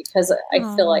me, because I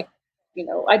feel like,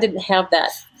 I didn't have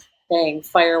that bang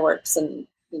fireworks and,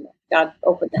 God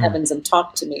opened the heavens and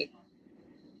talked to me.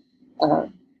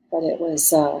 But it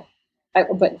was,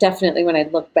 but definitely when I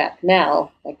look back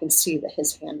now, I can see that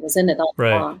his hand was in it all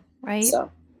along. Right. So.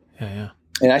 Yeah.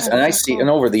 And I see, and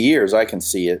over the years I can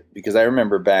see it, because I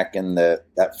remember back in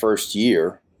that first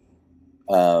year.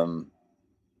 So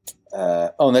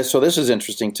this is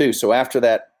interesting too. So after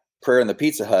that prayer in the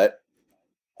Pizza Hut,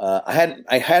 I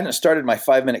hadn't started my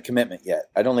 5-minute commitment yet.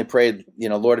 I'd only prayed,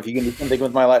 Lord, if you can do something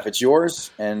with my life, it's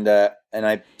yours. And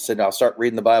I said, I'll start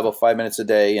reading the Bible 5 minutes a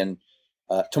day, and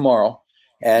tomorrow,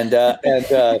 and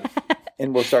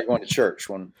we'll start going to church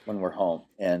when we're home.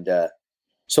 And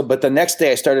but the next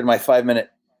day I started my 5-minute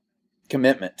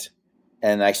commitment.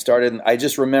 And I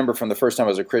just remember from the first time I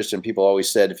was a Christian, people always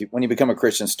said, when you become a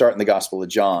Christian, start in the Gospel of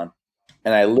John.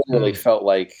 And I literally felt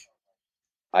like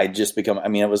I just become,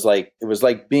 it was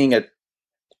like being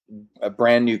a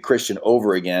brand new Christian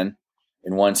over again,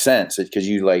 in one sense, because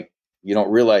you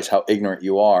don't realize how ignorant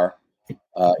you are,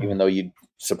 even though you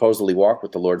supposedly walk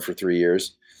with the Lord for 3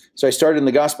 years. So I started in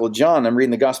the Gospel of John. I'm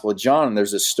reading the Gospel of John, and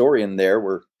there's this story in there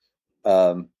where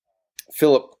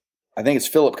Philip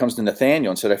comes to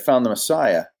Nathanael and said, "I found the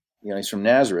Messiah. He's from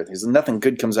Nazareth." He says, "Nothing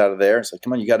good comes out of there." It's like,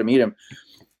 "Come on, you got to meet him."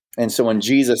 And so when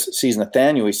Jesus sees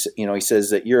Nathanael, he says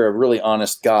that you're a really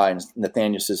honest guy. And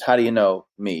Nathanael says, "How do you know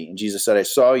me?" And Jesus said, "I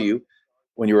saw you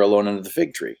when you were alone under the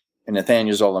fig tree." And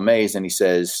Nathanael's all amazed, and he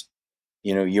says,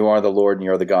 "You are the Lord, and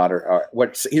you are the God." Or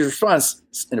what he responds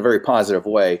in a very positive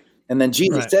way. And then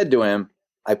Jesus said to him,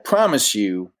 "I promise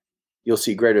you, you'll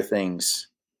see greater things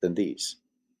than these."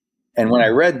 And when I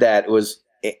read that,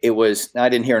 it was, I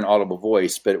didn't hear an audible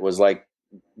voice, but it was like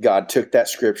God took that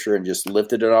scripture and just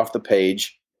lifted it off the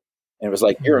page. And it was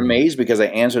like, you're amazed because I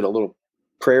answered a little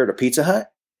prayer to Pizza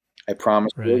Hut. I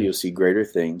promise you'll see greater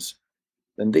things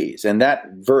than these. And that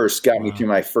verse got me through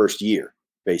my first year,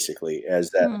 basically,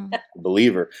 as that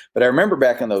believer. But I remember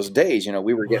back in those days,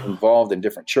 we were getting involved in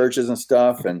different churches and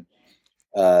stuff. And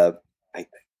I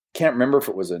can't remember if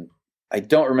it was I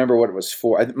don't remember what it was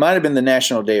for. It might have been the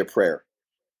National Day of Prayer.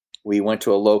 We went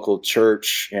to a local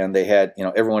church, and they had,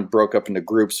 everyone broke up into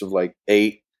groups of like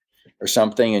 8 or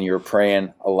something, and you were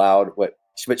praying aloud.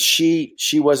 But she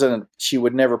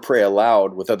would never pray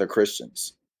aloud with other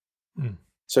Christians.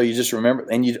 So you just remember,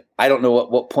 and I don't know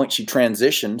what point she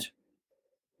transitioned.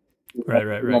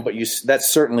 Right. But that's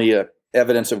certainly a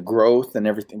evidence of growth and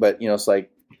everything. But it's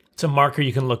like, it's a marker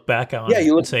you can look back on. Yeah,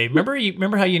 you and say,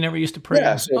 remember how you never used to pray?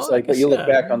 Yeah, so it's but you look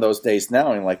back on those days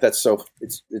now, and like that's so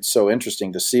it's so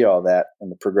interesting to see all that and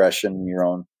the progression in your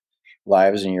own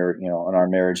lives and your in our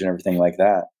marriage and everything like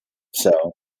that.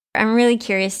 So I'm really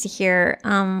curious to hear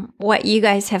what you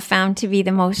guys have found to be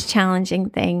the most challenging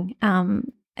thing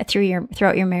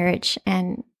throughout your marriage,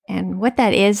 and what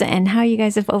that is, and how you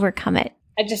guys have overcome it.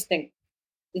 I just think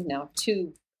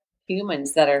two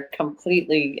humans that are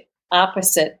completely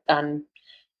opposite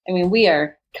we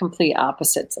are complete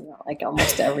opposites in like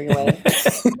almost every way.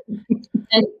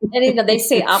 and they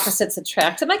say opposites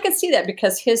attract, and I can see that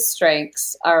because his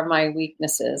strengths are my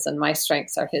weaknesses and my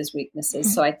strengths are his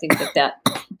weaknesses. So I think that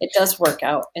it does work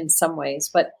out in some ways,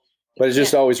 but it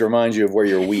just always reminds you of where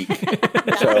you're weak.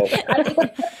 So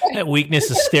that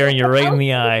weakness is staring you right in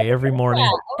the eye every morning.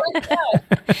 Yeah. Oh my God.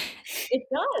 It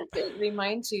does. It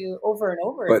reminds you over and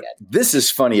over again. This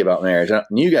is funny about marriage.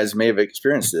 You guys may have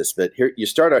experienced this, but here you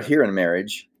start out here in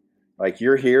marriage, like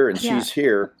you're here and she's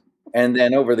here, and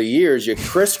then over the years you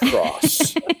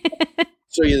crisscross.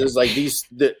 So there's like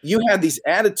you had these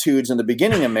attitudes in the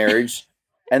beginning of marriage,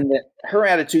 and her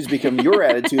attitudes become your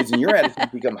attitudes, and your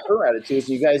attitudes become her attitudes.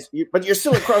 And but you're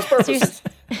still at cross purposes.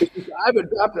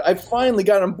 I finally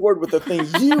got on board with the thing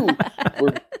you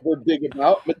were big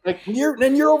about, but like you're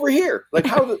over here. Like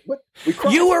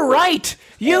you were right.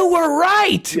 You were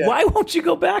right. Yeah. Why won't you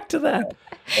go back to that?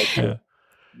 Okay.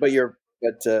 But your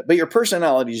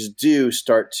personalities do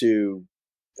start to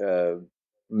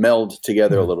meld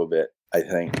together a little bit, I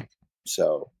think.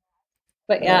 So.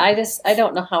 But I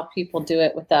don't know how people do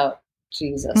it without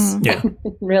Jesus. Yeah.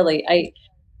 Really,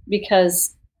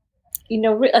 because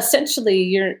essentially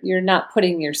you're not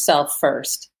putting yourself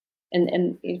first,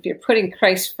 and if you're putting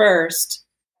Christ first,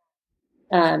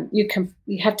 you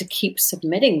have to keep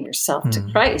submitting yourself to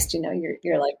Christ.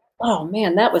 You're like, oh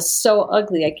man, that was so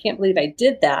ugly. I can't believe I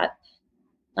did that.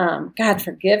 God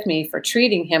forgive me for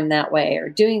treating him that way or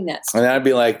doing that stuff. And I'd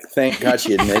be like, thank God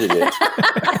she admitted it.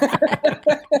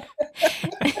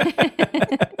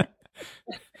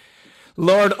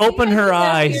 Lord, open her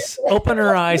eyes. Open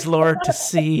her eyes, Lord, to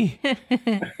see.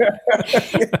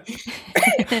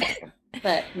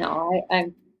 But no, I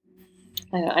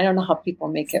don't know how people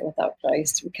make it without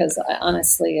Christ, because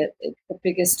honestly, the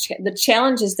biggest the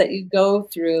challenges that you go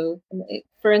through.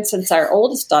 For instance, our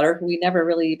oldest daughter, who we never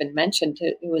really even mentioned,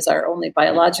 who was our only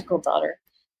biological daughter,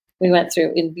 we went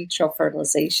through in vitro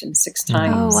fertilization 6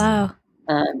 times. Oh wow!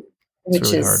 Which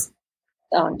really is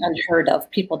unheard of.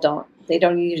 People don't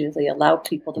usually allow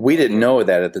people to. We didn't know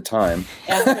that at the time.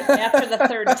 After the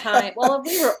 3rd time, well,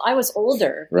 I was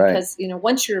older, because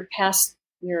once you're past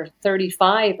you're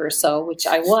 35 or so, which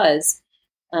I was,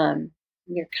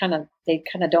 they kind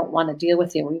of don't want to deal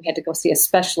with you. We had to go see a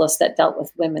specialist that dealt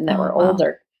with women that were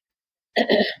older,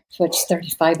 which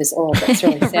 35 is old. That's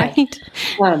really sad.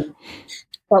 Right.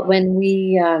 But when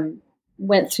we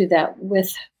went through that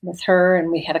with her,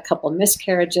 and we had a couple of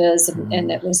miscarriages,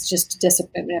 and it was just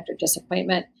disappointment after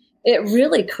disappointment, it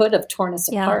really could have torn us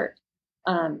apart,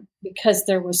 because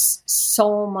there was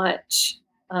so much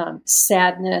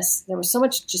sadness. There was so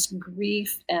much just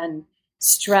grief and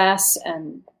stress,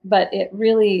 but it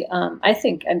really, I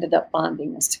think, ended up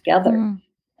bonding us together.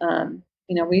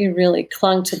 We really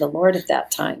clung to the Lord at that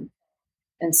time.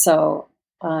 And so,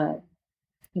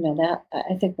 that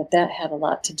I think that had a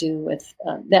lot to do with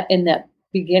that in that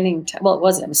beginning. It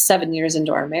was 7 years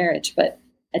into our marriage, but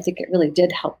I think it really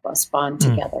did help us bond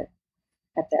together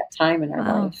at that time in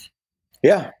our life.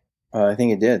 Yeah, I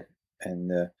think it did.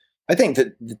 And I think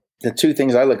that the 2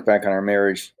 things I look back on our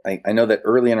marriage, I know that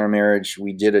early in our marriage,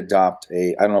 we did adopt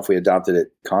I don't know if we adopted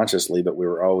it consciously, but we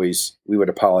would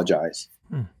apologize.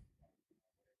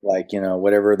 Like,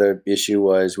 whatever the issue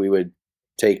was, we would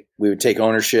take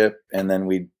ownership, and then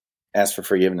we'd ask for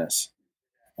forgiveness.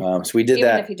 So we did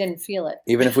that. Even if you didn't feel it.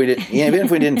 Even if we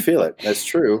didn't feel it. That's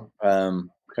true.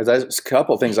 Because there's a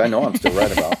couple of things I know I'm still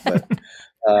right about, but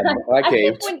I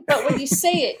caved. But when you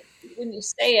say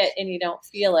it and you don't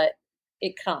feel it,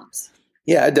 it comes.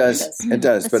 Yeah, it does. It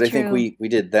does. But true. I think we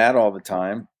did that all the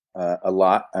time, a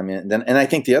lot. I mean, and I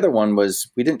think the other one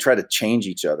was we didn't try to change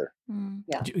each other.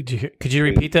 Yeah. Could you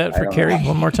repeat that for Carrie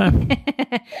one more time?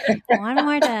 One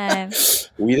more time.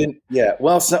 We didn't. Yeah.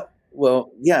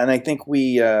 Well, yeah. And I think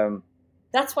we.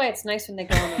 That's why it's nice when they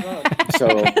go on the road. So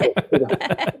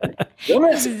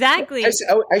exactly.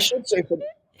 I should say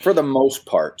for the most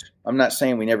part. I'm not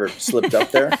saying we never slipped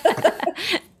up there.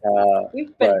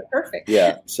 We've been perfect.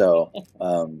 Yeah. So,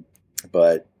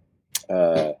 but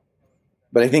I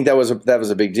think that was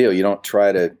a big deal. You don't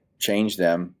try to change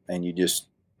them, and you just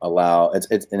allow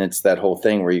it's that whole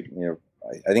thing where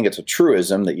I think it's a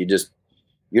truism that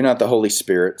you're not the Holy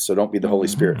Spirit, so don't be the Holy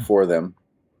Spirit for them.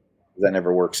 That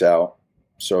never works out.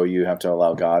 So you have to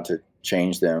allow God to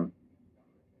change them.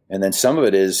 And then some of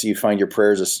it is you find your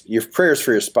prayers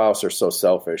for your spouse are so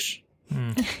selfish.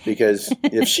 Because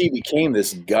if she became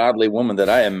this godly woman that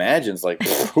I imagine, it's like,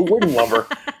 who wouldn't love her?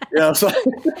 So.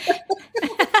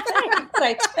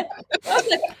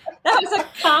 That was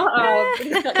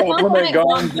when they're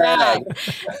gone bad.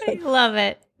 I love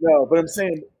it. No, but I'm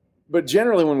saying, but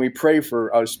generally when we pray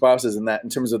for our spouses and that in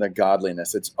terms of their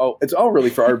godliness, it's all really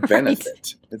for our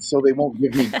benefit. It's so they won't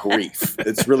give me grief.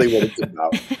 It's really what it's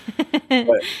about.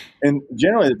 And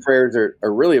generally the prayers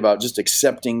are really about just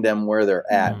accepting them where they're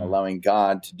at and allowing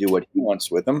God to do what he wants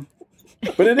with them.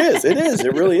 But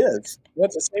it really is.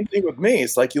 That's the same thing with me.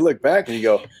 It's like you look back and you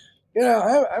go,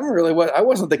 I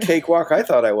wasn't the cakewalk I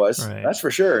thought I was. Right. That's for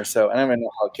sure. So, and I don't even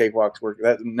know how cakewalks work.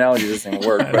 That analogy doesn't even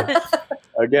work. But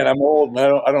again, I'm old and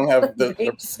I don't have the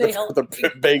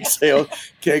bake sale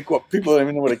cakewalk. People don't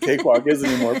even know what a cakewalk is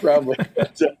anymore, probably.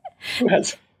 But,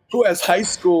 who has high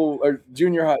school or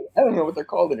junior high? I don't know what they're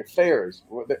called in their fairs.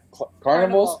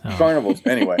 Carnivals? Oh. Carnivals.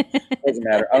 Anyway, doesn't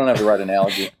matter. I don't have the right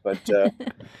analogy. But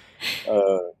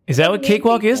is that what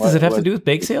cakewalk is? Does it have to do with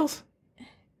bake sales?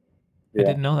 Yeah. I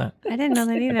didn't know that. I didn't know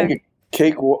that either. A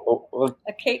cakewalk?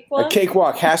 A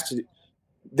cakewalk has to.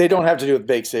 They don't have to do with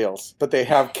bake sales, but they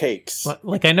have cakes.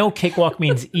 Like I know cakewalk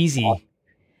means easy,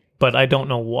 but I don't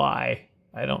know why.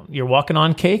 You're walking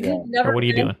on cake, or what are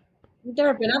you doing? You've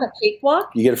never been on a cakewalk?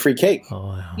 You get a free cake.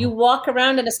 Oh, you walk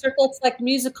around in a circle. It's like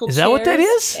musical chairs. Is that what that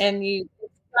is? And you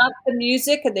stop the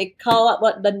music, and they call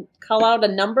out a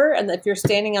number, and if you're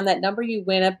standing on that number, you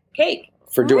win a cake.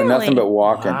 For doing nothing but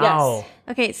walking. Wow. Yes.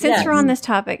 Okay, since we're on this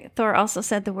topic, Thor also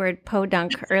said the word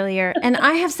podunk earlier, and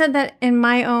I have said that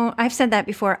I've said that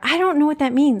before. I don't know what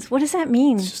that means. What does that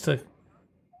mean? It's just a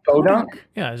podunk?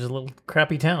 Yeah, it's just a little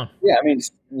crappy town. Yeah, I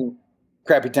mean,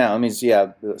 crappy town. It means,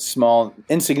 small,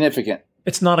 insignificant.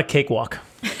 It's not a cakewalk.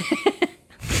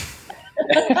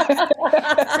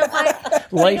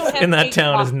 Life in that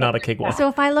town is not a cakewalk. So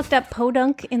if I looked up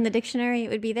podunk in the dictionary, it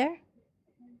would be there?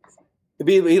 It'd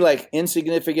be like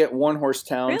insignificant one-horse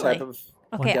town type of.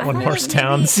 Okay, one-horse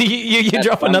town. See, you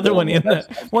drop another one in the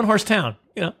one-horse town.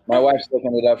 Yeah. My wife's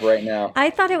looking it up right now. I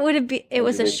thought it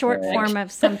was a short form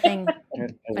of something.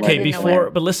 Okay,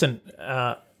 but listen,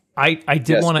 I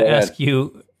did want to ask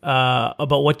you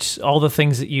about all the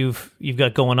things that you've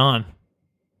got going on.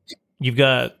 You've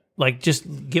got just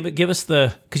give us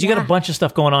because you got a bunch of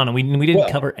stuff going on, and we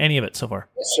didn't cover any of it so far.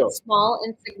 Sure. Small,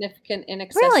 insignificant,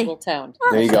 inaccessible town.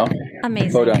 Oh, there you go.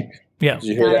 Amazing. Hold on. Yeah. Did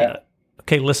you hear that?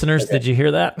 Okay, listeners, did you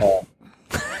hear that?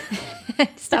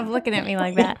 Stop looking at me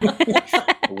like that.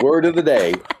 Word of the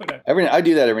day. I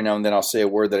do that every now and then. I'll say a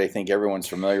word that I think everyone's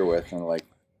familiar with,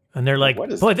 and they're like,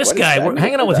 "Boy, this guy, we're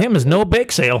hanging out with him is no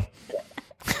bake sale."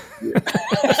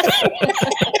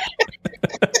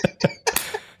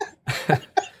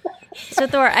 So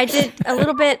Thor, I did a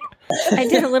little bit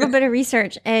of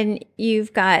research, and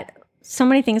you've got so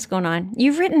many things going on.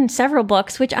 You've written several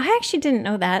books, which I actually didn't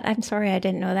know that. I'm sorry I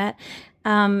didn't know that.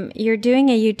 You're doing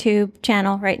a YouTube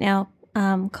channel right now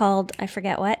called, I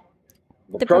forget what.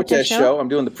 The Protest Show. I'm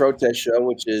doing the Protest Show,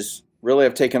 which is really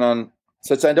I've taken on,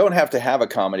 since I don't have to have a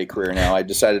comedy career now, I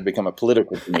decided to become a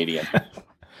political comedian.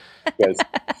 Because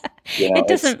it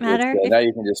doesn't matter. Now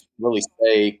you can just really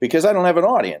say, because I don't have an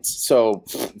audience, so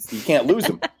you can't lose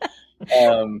them.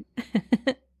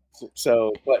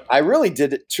 But I really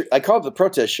did it. I called it the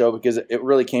Protest Show because it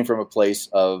really came from a place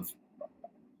of,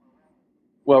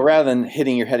 well, rather than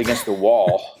hitting your head against the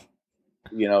wall,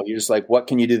 you're just like, what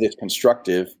can you do that's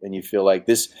constructive? And you feel like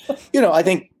this, I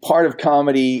think part of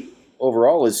comedy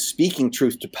overall is speaking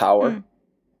truth to power.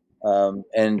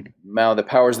 And now the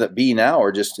powers that be now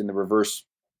are just in the reverse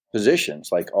positions.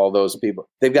 Like all those people,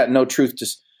 they've got no truth to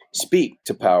speak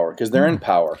to power because they're in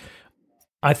power.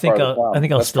 I think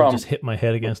I'll still just hit my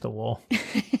head against a wall.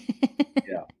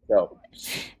 Yeah. So,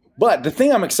 but the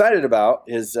thing I'm excited about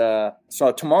is,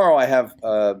 so tomorrow I have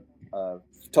a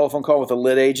telephone call with a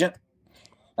lit agent.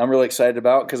 I'm really excited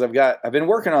about because I've been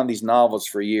working on these novels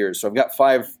for years. So I've got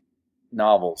 5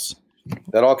 novels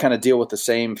that all kind of deal with the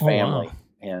same family.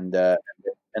 Wow.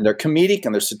 And they're comedic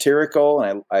and they're satirical,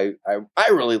 and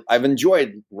I've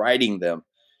enjoyed writing them,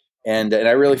 and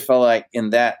I really felt like in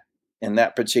that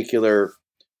particular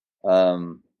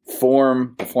form,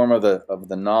 the form of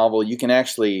the novel, you can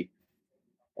actually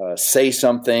say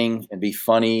something and be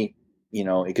funny,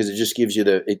 because it just gives you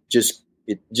it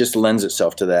just lends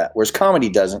itself to that. Whereas comedy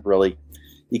doesn't really,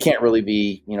 you can't really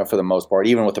be, for the most part,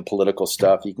 even with the political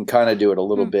stuff, you can kind of do it a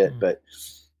little bit, but.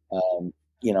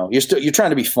 You're trying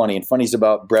to be funny, and funny's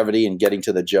about brevity and getting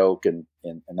to the joke and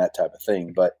that type of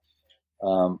thing. But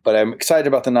I'm excited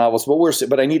about the novels.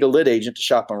 But I need a lit agent to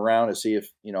shop them around to see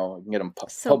if I can get them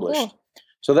published. Cool.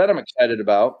 So that I'm excited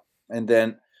about. And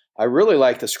then I really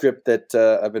like the script that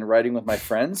I've been writing with my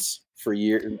friends for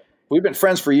years. We've been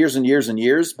friends for years and years and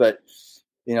years. But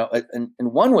in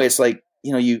one way, it's like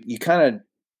you kind of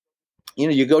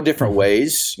you go different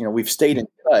ways. We've stayed in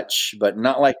touch, but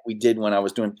not like we did when I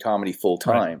was doing comedy full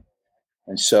time. Right.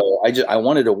 And so I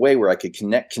wanted a way where I could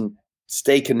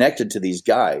stay connected to these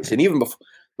guys. And even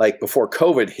before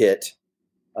COVID hit,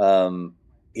 I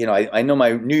know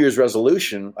my New Year's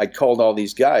resolution, I called all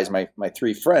these guys, my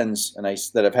 3 friends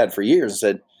that I've had for years, and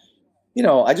said,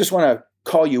 I just want to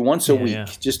call you once a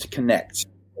week just to connect.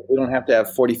 We don't have to have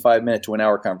 45-minute to an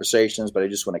hour conversations, but I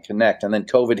just want to connect. And then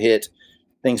COVID hit,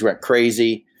 things went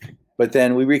crazy, but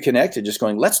then we reconnected just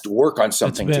going, let's work on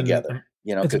something together.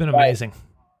 It's been amazing.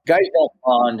 Guys don't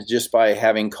bond just by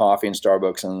having coffee in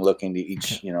Starbucks and looking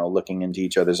into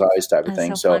each other's eyes type of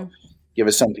thing. So give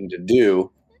us something to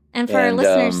do. And for our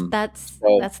listeners,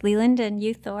 that's Leland and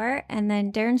you, Thor, and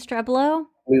then Darren Streblow.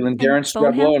 Darren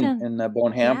Streblow and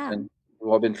Bonehampton.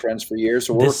 We've all been friends for years.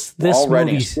 So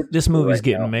this movie's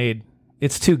getting made.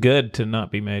 It's too good to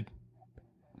not be made.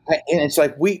 And it's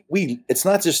like we it's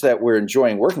not just that we're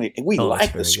enjoying working. We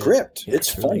like the script. Yeah,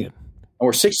 it's funny. And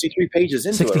we're 63 pages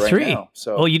into it right now.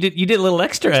 So you did a little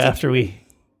extra after we.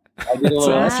 I did a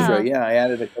little extra. Yeah, I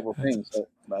added a couple things that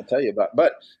I'll tell you about.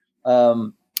 But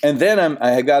and then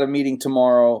I got a meeting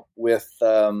tomorrow with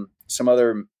some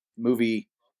other movie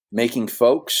making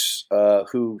folks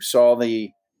who saw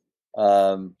the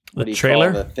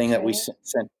trailer, the thing that we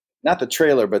sent, not the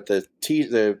trailer, but the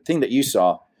thing that you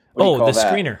saw. The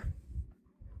screener.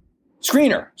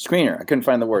 Screener. I couldn't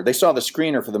find the word. They saw the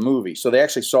screener for the movie. So they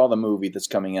actually saw the movie that's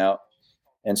coming out.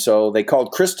 And so they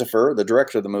called Christopher, the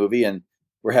director of the movie, and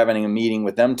we're having a meeting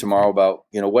with them tomorrow about,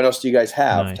 what else do you guys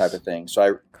have type of thing.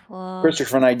 So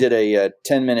Christopher and I did a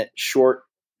 10-minute short,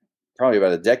 probably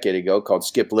about a decade ago, called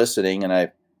Skip Listening.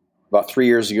 And about 3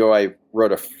 years ago, I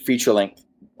wrote a feature-length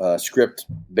script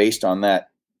based on that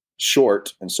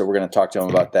short. And so we're going to talk to him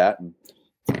about that. And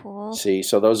see,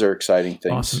 so those are exciting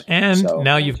things. Awesome. And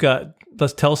now you've got,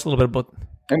 let's tell us a little bit about.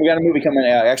 And we got a movie coming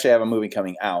out. I actually have a movie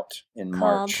coming out in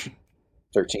March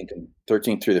 13th through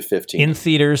the 15th. In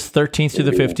theaters, 13th through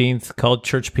the 15th, called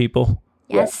Church People.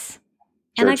 Yes.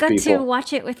 And I got to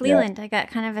watch it with Leland. I got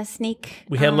kind of a sneak.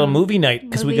 We had a little movie night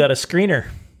because we got a screener.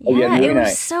 Yeah, it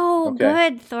was so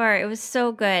good, Thor. It was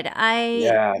so good.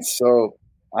 I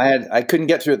couldn't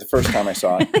get through it the first time I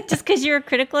saw it. Just because you were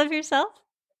critical of yourself?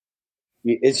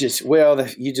 It's just,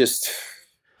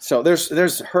 so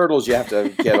there's hurdles you have to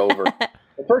get over.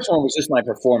 The first one was just my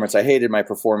performance. I hated my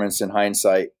performance in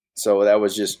hindsight. So that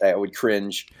was just, I would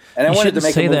cringe. And I wanted to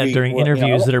make a movie that during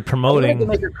interviews that are promoting. I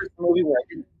wanted to make a movie where I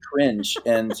didn't cringe,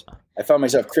 and I found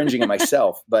myself cringing at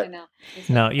myself. But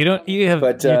no, you don't. You're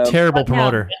a terrible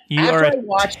promoter. I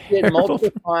watched it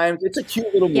multiple times. It's a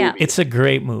cute little movie. Yeah. It's a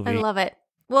great movie. I love it.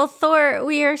 Well, Thor,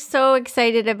 we are so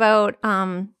excited about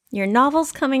your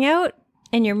novels coming out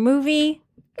and your movie.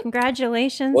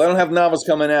 Congratulations. Well, I don't have novels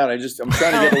coming out. I'm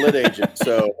trying to get a lit agent.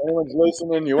 So if anyone's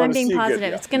listening, you want to see it. I'm being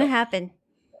positive. It's going to happen.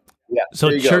 Yeah.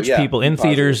 So Church People in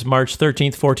theaters March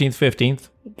 13th, 14th, 15th.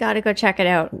 You got to go check it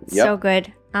out. Yep. So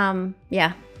good.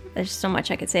 Yeah. There's so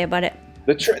much I could say about it.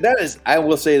 That is, I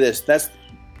will say this. That's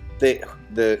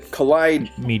the Collide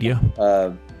Media.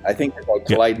 I think they're called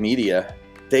Collide Media.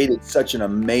 They did such an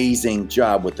amazing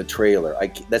job with the trailer.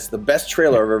 That's the best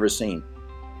trailer I've ever seen.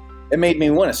 It made me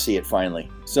want to see it finally.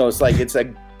 So it's like, it's a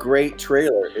great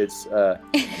trailer. It's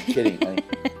kidding,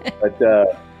 but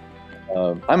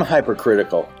I'm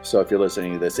hypercritical. So if you're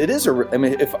listening to this, it is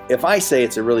if I say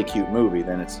it's a really cute movie,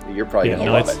 then you're probably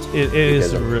gonna love it. It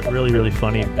is really, really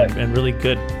funny and really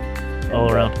good all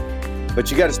around. But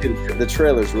you got to see the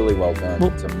trailer's really well done.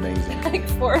 It's amazing. Like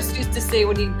Forrest used to say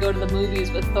when he'd go to the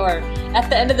movies with Thor, at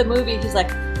the end of the movie, he's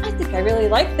like, I think I really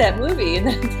liked that movie. And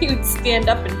then he would stand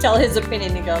up and tell his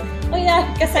opinion and go, oh yeah,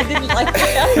 I guess I didn't like it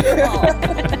after all.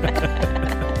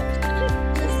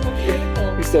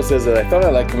 He still says that. I thought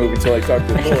I liked the movie until I talked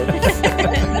to Thor.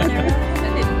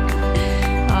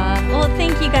 Well,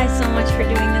 thank you guys so much for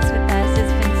doing this with us.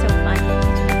 It's been so fun.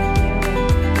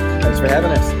 Thanks for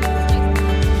having us.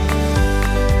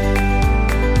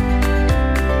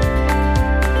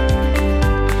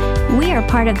 We are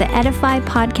part of the Edify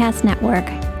Podcast Network.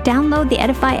 Download the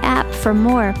Edify app for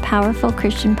more powerful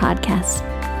Christian podcasts.